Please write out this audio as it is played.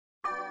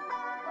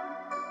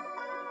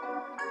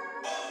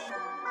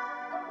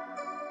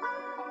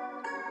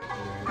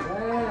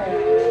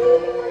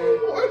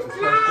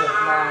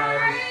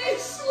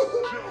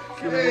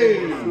C-Red,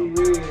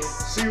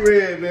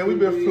 man, we've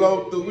been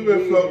floating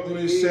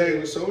through these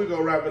segments, so we're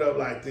gonna wrap it up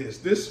like this.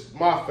 This is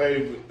my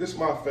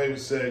favorite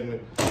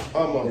segment.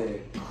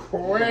 I'm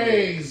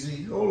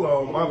crazy. Hold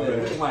on, my bad.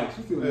 It's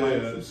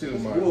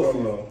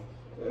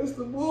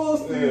the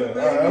Bulls season, Yeah, baby.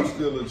 all right, I'm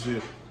still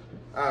legit.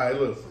 All right,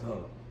 look.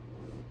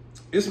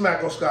 It's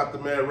M.Scott, the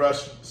man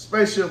rush.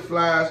 Spaceship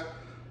flies,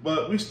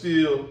 but we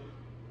still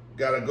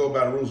gotta go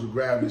by the rules of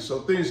gravity. So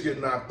things get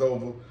knocked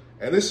over.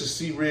 And this is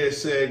C-Red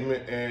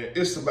segment, and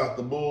it's about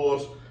the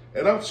Bulls.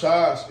 And I'm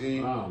charged, E.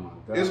 Oh my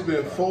God, it's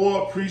been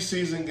 4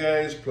 preseason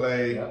games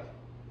played,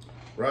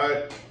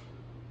 right?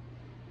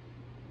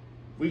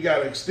 We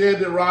got an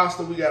extended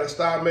roster. We got to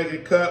start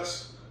making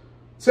cuts.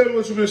 Tell me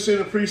what you've been seeing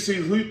in the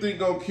preseason. Who you think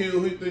gonna kill?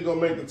 Who you think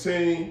gonna make the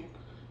team?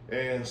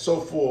 And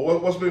so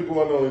forth. What's been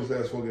going on these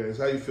last 4 games?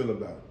 How you feel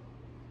about it?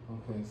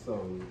 Okay,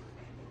 so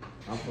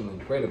I'm feeling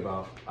great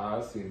about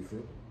our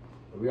season.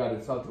 We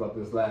already talked about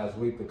this last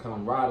week, the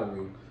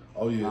camaraderie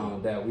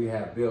that we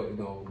have built. You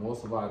know,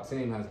 most of our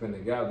team has been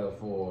together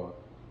for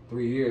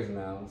 3 years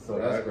now, so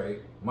that's great.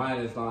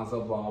 Minus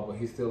Lonzo Ball, but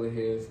he's still in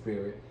his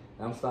spirit.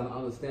 And I'm starting to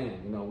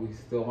understand. You know, we're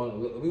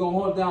gonna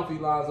hold it down for you,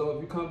 Lonzo.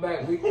 If you come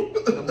back weak in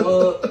the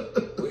mud,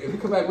 if you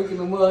come back weak in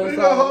the mud, it's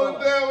all hold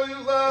it down with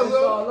you, Lonzo. It's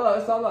all love.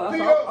 It's all love. I'm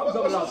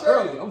jumping out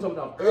early. I'm jumping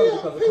out early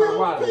because of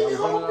camaraderie. I'm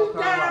jumping out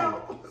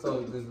camaraderie.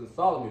 So just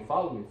follow me,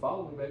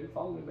 baby.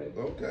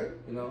 Okay.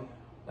 You know.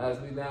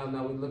 As we now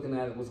we're looking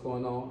at what's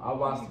going on. I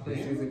watched the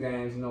preseason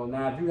games, you know.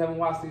 Now, if you haven't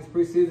watched these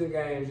preseason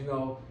games, you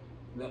know,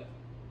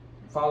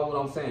 follow what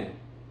I'm saying.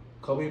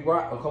 Kobe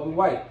White,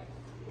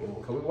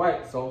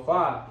 so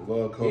far,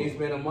 he's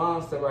been a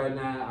monster right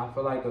now. I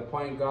feel like the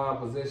point guard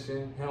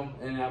position, him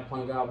in that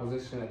point guard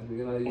position at the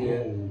beginning of the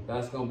year,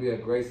 that's going to be a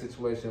great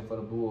situation for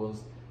the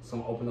Bulls. It's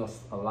going to open up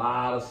a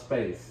lot of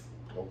space.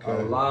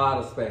 A lot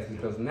of space,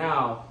 because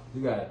now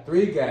you got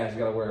 3 guys you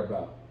got to worry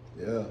about.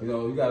 Yeah. You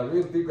know, you got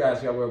really 3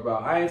 guys you got to worry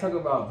about. I ain't talking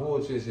about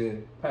Vucevic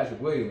and Patrick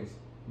Williams.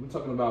 We're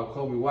talking about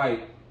Kobe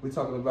White. We're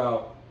talking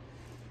about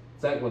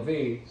Zach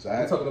LaVine.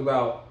 We're talking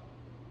about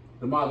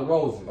DeMar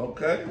DeRozan.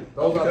 Okay.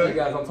 Those are the 3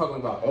 guys I'm talking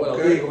about. Well,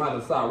 the league will have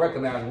to start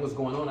recognizing what's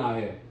going on out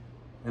here.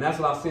 And that's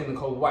what I've seen in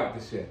Kobe White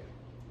this year.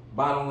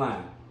 Bottom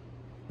line,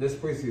 this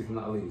preseason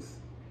at least.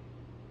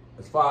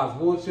 As far as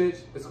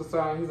Vucevic is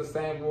concerned, he's the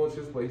same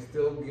Vucevic, but he's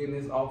still getting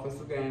his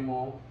offensive game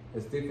on.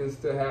 His defense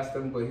still has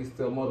them, but he's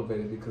still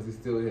motivated because he's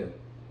still here.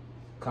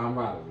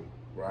 Camaraderie.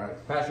 Right.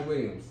 Patrick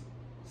Williams,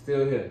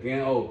 still here,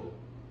 getting older.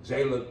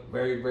 Jay look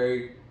very,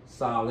 very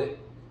solid.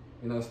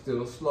 You know,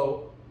 still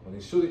slow. When he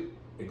shoot it,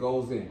 it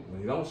goes in.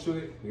 When he don't shoot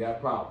it, we got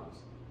problems.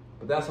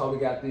 But that's why we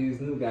got these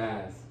new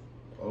guys.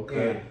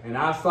 Okay. And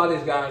I saw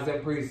these guys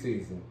in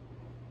preseason.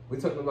 We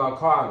talking about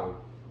Carter.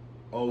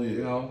 Oh, yeah.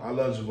 You know? I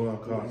love Javon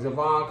Carter.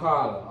 Javon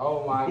Carter.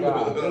 Oh, my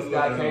God. This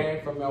guy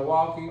came from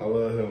Milwaukee. I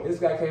love him. This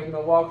guy came from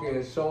Milwaukee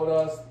and showed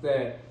us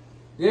that,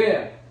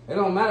 it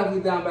don't matter if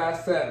we down by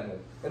 7.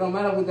 It don't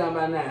matter if we down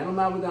by 9. It don't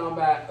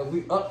matter if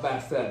we up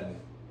by 7.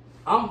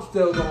 I'm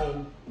still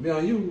going to be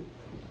on you,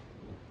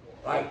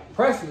 like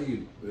pressing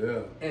you.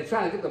 Yeah. And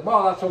trying to get the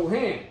ball out your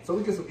hand so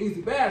we get some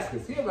easy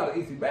baskets. He about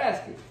an easy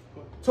basket.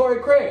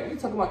 Torrey Craig, you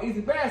talking about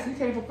easy baskets. He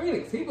came from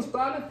Phoenix. He was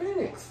starting in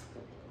Phoenix.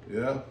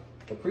 Yeah.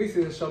 The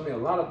preseason showed me a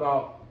lot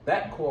about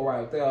that core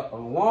right there,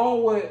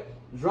 along with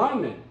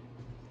Drummond.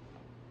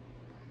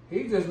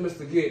 He just missed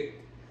to get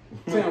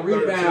 10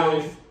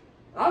 rebounds.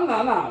 I'm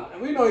not.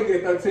 We know he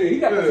get 13. He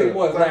got 13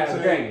 boys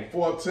last game.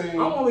 14. I'm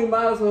only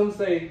miles with him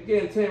say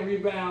getting 10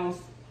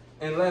 rebounds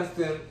in less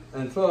than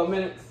 12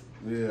 minutes.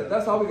 Yeah. If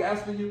that's all we can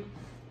ask for you,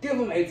 give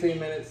him 18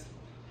 minutes.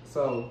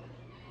 So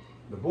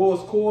the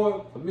Bulls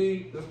core, for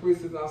me, this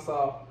preseason I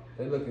saw,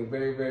 they're looking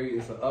very, very,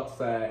 it's an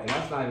upside. And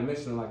that's not even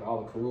mentioning like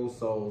all the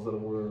Carusos of the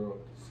world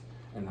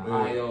and the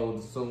Io,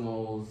 the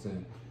Sumos,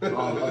 and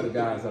all the other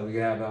guys that we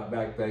have out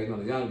back there. You know,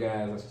 the young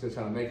guys are still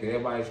trying to make it.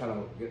 Everybody's trying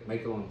to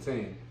make it on the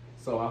team.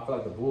 So I feel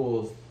like the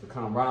Bulls, the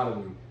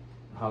camaraderie,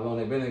 how long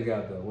they've been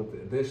together with the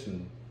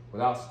addition,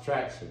 without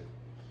subtraction,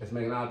 it's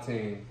making our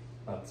team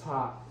a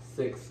top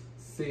 6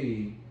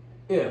 seed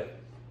if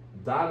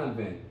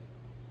Donovan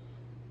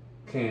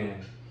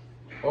can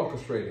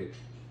orchestrate it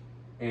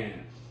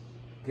and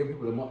give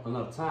people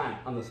enough time,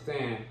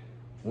 understand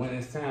when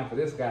it's time for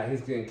this guy,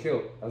 he's getting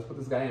killed. Let's put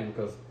this guy in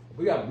because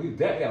we got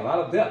a lot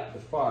of depth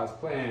as far as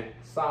playing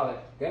solid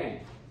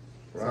games.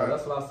 Right. So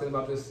that's what I say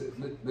about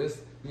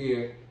this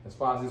year as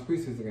far as these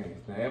preseason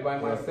games. Now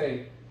everybody might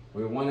say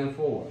we're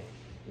 1-4,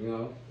 you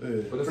know,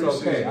 but it's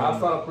okay. I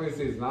saw the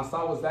preseason. I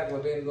saw what Zach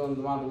LaVine doing to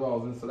DeMar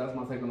DeRozan, so that's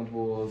my take on the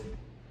Bulls.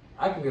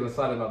 I can get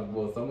excited about the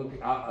Bulls. So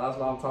that's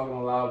why I'm talking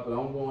a lot, but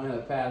I'm going to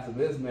pass to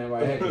this man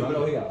right here because I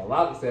know he got a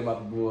lot to say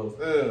about the Bulls.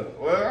 Yeah,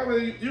 well, I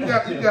mean, you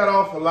got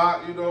off a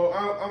lot. You know,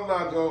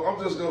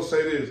 I'm just gonna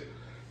say this: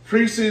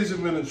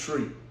 preseason been a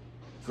treat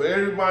for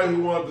everybody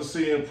who wanted to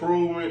see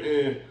improvement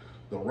in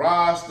the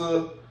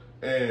roster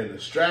and the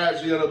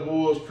strategy of the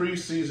Bulls.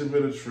 Preseason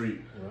been a treat.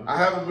 Yeah. I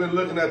haven't been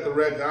looking at the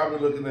record. I've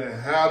been looking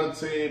at how the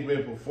team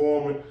been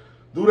performing.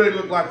 Do they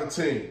look like a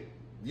team?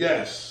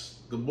 Yes,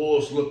 the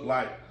Bulls look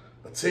like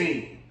a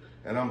team.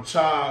 and I'm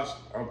charged.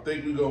 I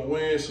think we're going to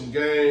win some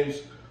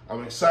games.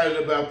 I'm excited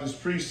about this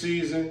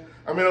preseason.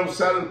 I'm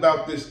excited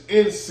about this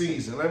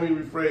in-season. Let me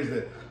rephrase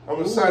that.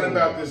 I'm excited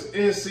about this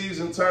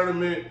in-season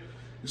tournament.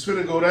 It's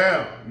finna go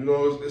down. You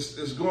know,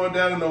 it's going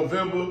down in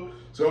November.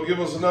 It's going to give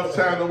us enough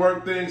time to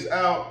work things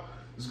out.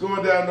 It's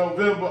going down in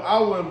November. I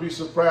wouldn't be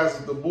surprised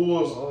if the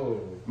Bulls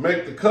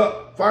make the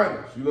Cup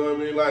finals. You know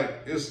what I mean? Like,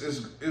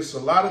 it's a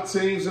lot of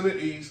teams in the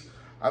East.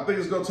 I think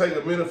it's going to take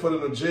a minute for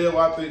them to gel.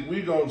 I think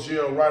we're going to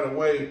gel right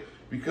away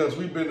because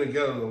we've been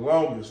together the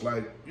longest.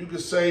 Like, you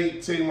could say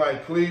a team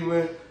like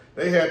Cleveland,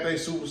 they had their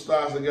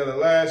superstars together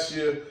last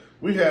year.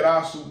 We had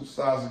our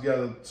superstars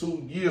together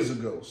 2 years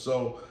ago.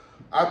 So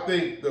I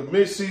think the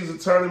mid-season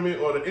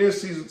tournament or the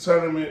in-season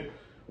tournament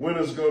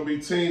winners going to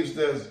be teams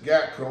that's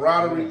got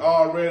camaraderie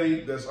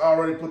already, that's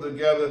already put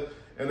together,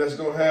 and that's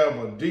going to have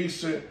a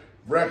decent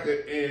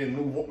record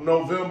in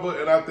November.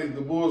 And I think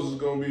the Bulls is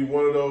going to be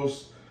one of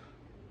those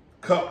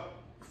Cup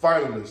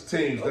finalist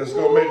teams that's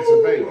going to make it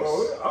to Vegas.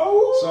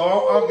 So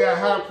I got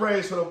high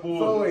praise for the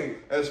Bulls.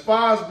 As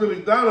far as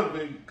Billy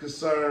Donovan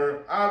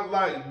concerned, I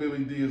like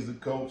Billy D as the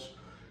coach.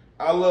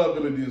 I love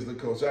Billy D as the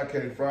coach. I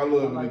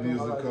love Billy D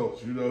as the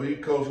coach. You know, he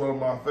coached one of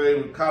my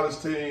favorite college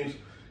teams.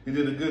 He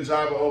did a good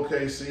job at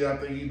OKC. I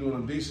think he's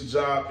doing a decent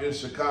job in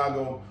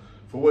Chicago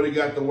for what he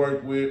got to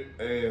work with.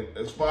 And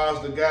as far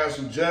as the guys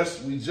who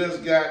we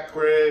just got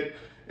Craig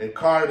and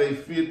Carter, they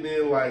fitting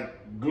in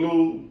like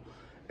glue.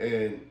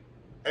 And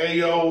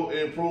Ayo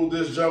improved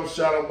this jump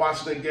shot. I'm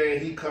watching the game.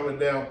 He coming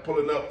down,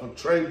 pulling up for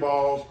tray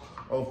balls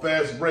on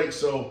fast break.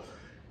 So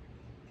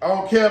I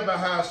don't care about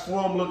how his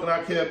form looking.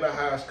 I care about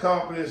how his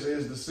confidence and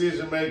his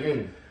decision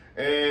making.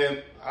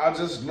 And I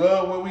just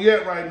love where we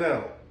at right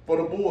now for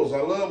the Bulls.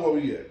 I love where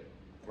we at.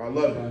 I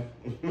love it.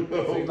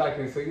 So you like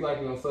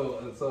it.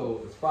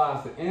 So as far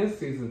as the end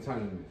season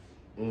tournament,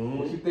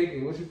 what you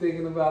thinking? What you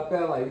thinking about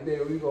that? Like, you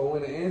think we gonna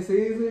win the end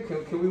season?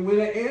 Can we win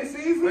the end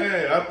season?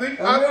 Man, I think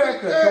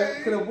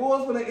can the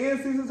Bulls win the end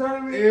season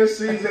tournament? End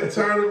season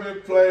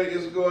tournament play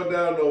is going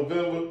down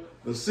November.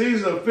 The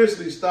season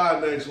officially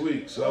starts next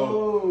week.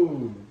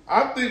 So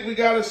I think we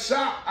got a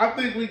shot. I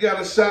think we got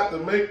a shot to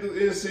make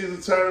the end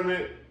season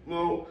tournament. You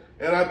know,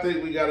 and I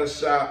think we got a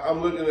shot.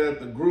 I'm looking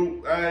at the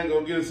group. I ain't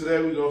gonna get into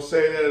that. We're gonna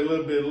say that a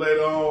little bit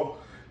later on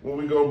when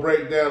we gonna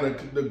break down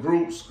the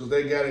groups, because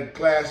they got it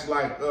classed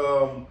like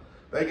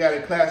they got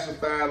it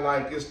classified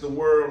like it's the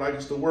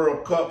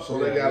World Cup. So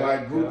they got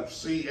like group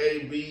C,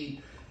 A,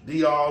 B,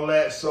 D, all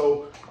that.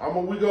 So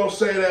we gonna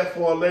say that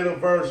for a later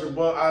version.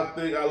 But I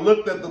think I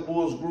looked at the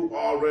Bulls group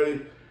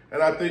already,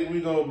 and I think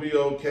we're gonna be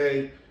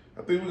okay.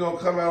 I think we're gonna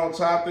come out on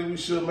top. I think we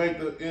should make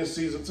the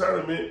in-season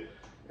tournament,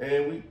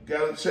 and we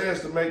got a chance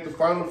to make the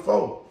Final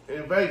Four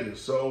in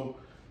Vegas. So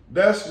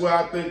that's where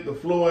I think the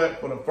floor at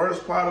for the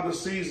first part of the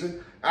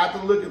season. After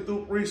looking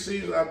through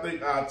preseason, I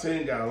think our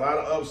team got a lot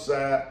of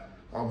upside.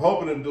 I'm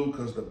hoping to do,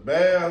 because the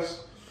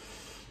Bears,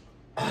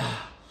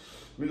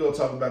 we're going to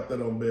talk about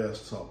that on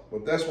Bears Talk.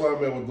 But that's why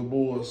I'm at with the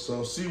Bulls.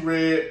 So,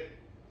 C-Red.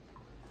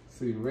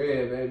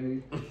 C-Red,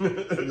 baby.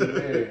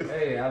 C-Red.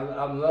 Hey,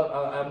 I'm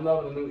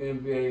loving the new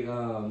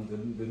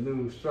NBA, the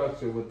new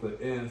structure with the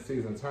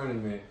end-season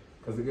tournament,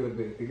 because it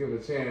give a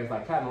chance,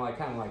 like kind of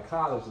like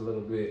college a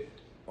little bit.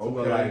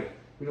 Okay. Like,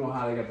 you know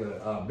how they got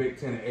the Big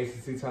Ten and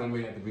ACC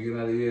tournament at the beginning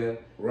of the year?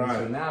 Right.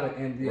 So now the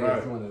NBA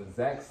is doing the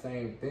exact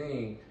same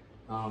thing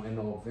in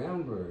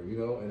November, you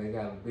know, and they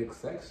got big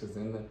sections.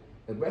 And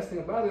the best thing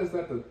about it is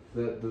that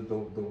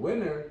the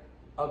winner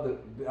of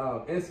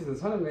the in-season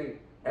tournament,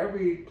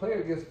 every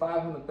player gets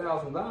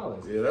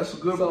 $500,000. Yeah, that's a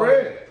good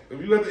bread. If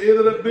you at the end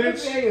of the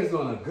bench. The NBA is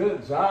doing a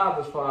good job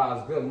as far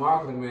as good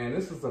marketing, man.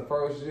 This is the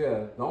first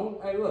year.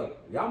 Hey, look,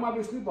 y'all might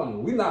be sleep on it.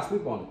 We not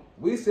sleep on it.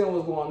 We see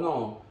what's going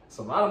on. It's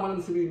a lot of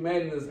money to be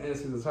made in this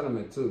in-season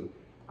tournament, too.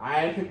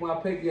 I ain't picked my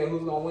pick yet.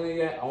 Who's going to win it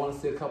yet? I want to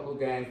see a couple of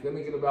games. Let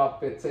me get about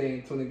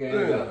 15, 20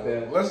 games out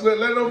there. Let's let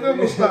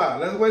November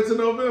start. Let's wait till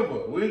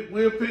November.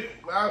 We'll pick.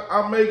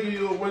 I may give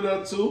you a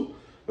winner or two.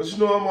 But you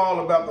know I'm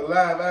all about the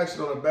live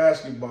action on the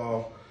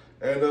basketball.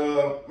 And,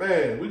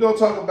 man, we're going to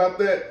talk about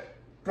that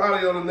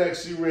probably on the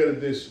next C-Red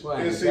edition.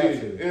 Right,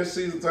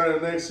 In-season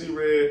tournament, next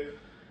C-Red.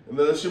 And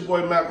it's your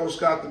boy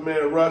M.Scott, the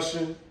man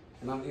Russian.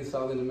 And I'm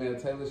Esau in the man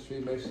Taylor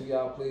Street. Make sure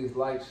y'all please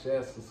like,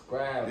 share,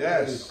 subscribe,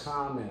 please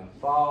comment,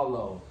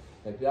 follow.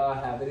 If y'all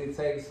have any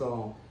takes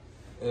on,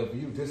 if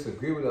you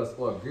disagree with us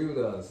or agree with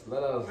us,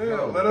 let us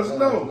know. Let us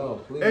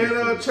know. Please,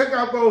 and check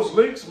out those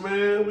links,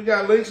 man. We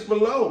got links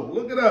below.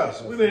 Look at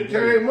us. We didn't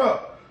carry them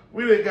up.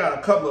 We done got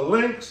a couple of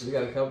links. We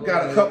got a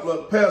couple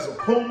of pairs of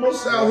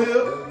Pumas out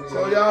here.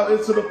 So y'all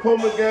into the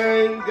Puma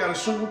game. We got a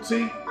shoe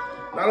boutique.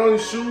 Not only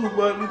shoes,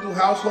 but we do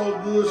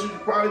household goods. You can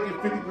probably get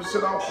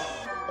 50% off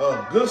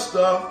good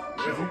stuff.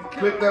 If you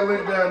click that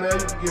link down there, you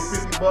can get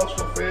 $50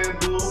 for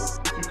FanDuel.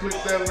 If you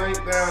click that link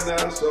down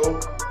there, so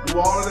do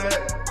all of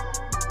that.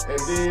 And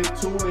then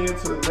tune in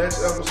to the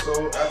next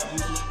episode after you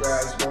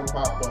subscribe. It's going to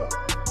pop up.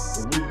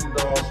 The Weekly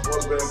Dog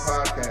Sports Betting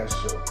Podcast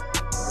Show.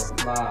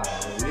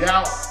 Live. We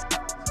out.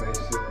 Stay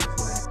shit.